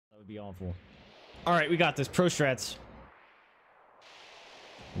be awful. All right, we got this. Pro strats.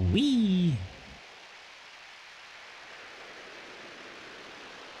 Wee.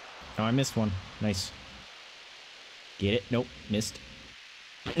 Oh, I missed one. Nice. Get it? Nope. Missed.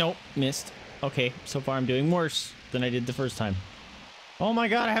 Nope. Missed. Okay, so far I'm doing worse than I did the first time. Oh my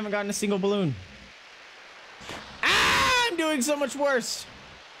god, I haven't gotten a single balloon. Ah, I'm doing so much worse.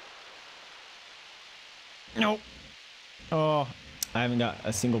 Nope. Oh, I haven't got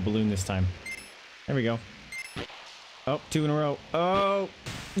a single balloon this time. There we go. Oh, 2 in a row. Oh,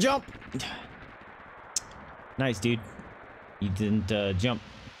 jump. Nice, dude. You didn't jump.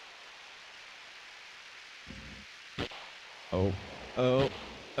 Oh, oh,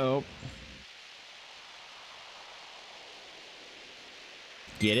 oh.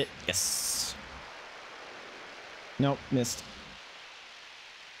 Get it? Yes. Nope, missed.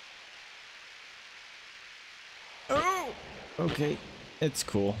 Oh! Okay, it's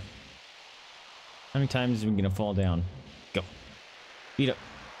cool. How many times are we gonna fall down? Go. Speed up.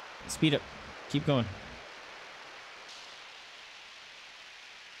 Speed up. Keep going.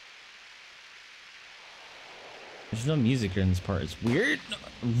 There's no music in this part. It's weird.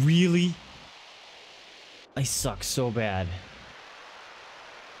 Really? I suck so bad.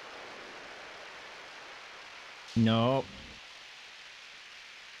 No.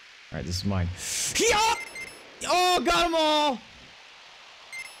 Alright, this is mine. Yup! Oh, got them all!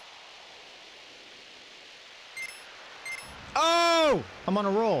 Oh! I'm on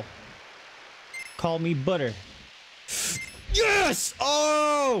a roll. Call me butter. Yes!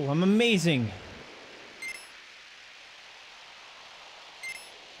 Oh! I'm amazing.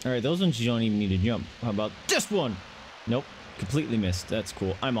 Alright, those ones you don't even need to jump. How about this one? Nope. Completely missed. That's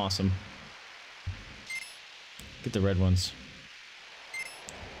cool. I'm awesome. Get the red ones.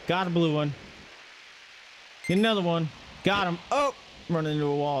 Got a blue one. Get another one. Got him. Oh! Running into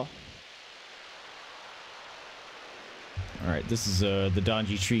a wall. Alright, this is the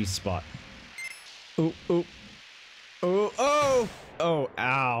dodgy tree spot. Oh, oh. Oh, oh! Oh,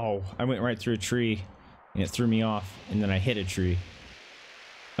 ow. I went right through a tree. And it threw me off. And then I hit a tree.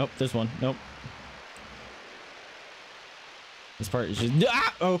 Oh, there's one. Nope. This part is just...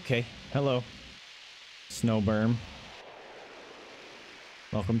 Ah! Okay. Hello. Snow berm.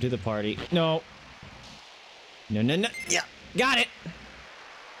 Welcome to the party. No. No, no, no. Yeah. Got it.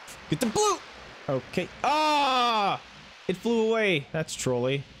 Get the blue. Okay. Ah! It flew away. That's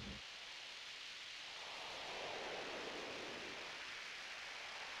trolly.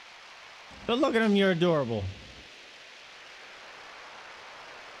 But look at him. You're adorable.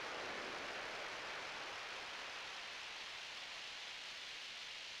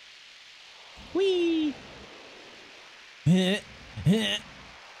 Whee! I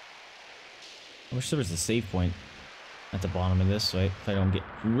wish there was a save point at the bottom of this, so if I don't get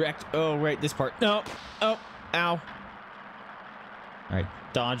wrecked. Oh, right, this part. No. Oh, ow. All right,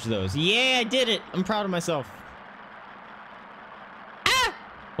 dodge those. Yeah, I did it. I'm proud of myself. Ah!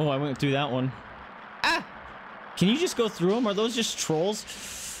 Oh, I went through that one. Ah! Can you just go through them? Are those just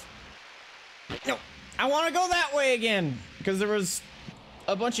trolls? No. I want to go that way again because there was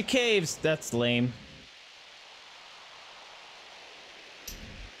a bunch of caves. That's lame.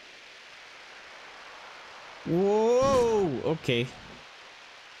 Whoa, okay.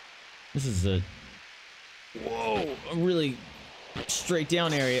 This is a... Whoa, a really straight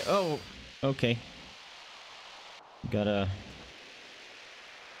down area. Oh, okay. Gotta...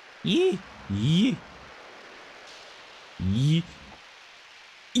 Yee! Yee! Yee!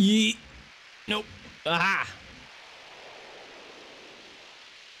 Yee! Nope. Ah!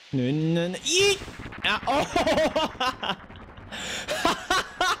 No, no, no. Yee! Ah,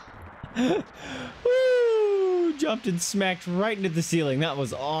 oh! Woo! Jumped and smacked right into the ceiling. That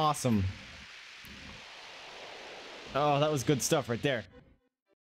was awesome. Oh, that was good stuff right there.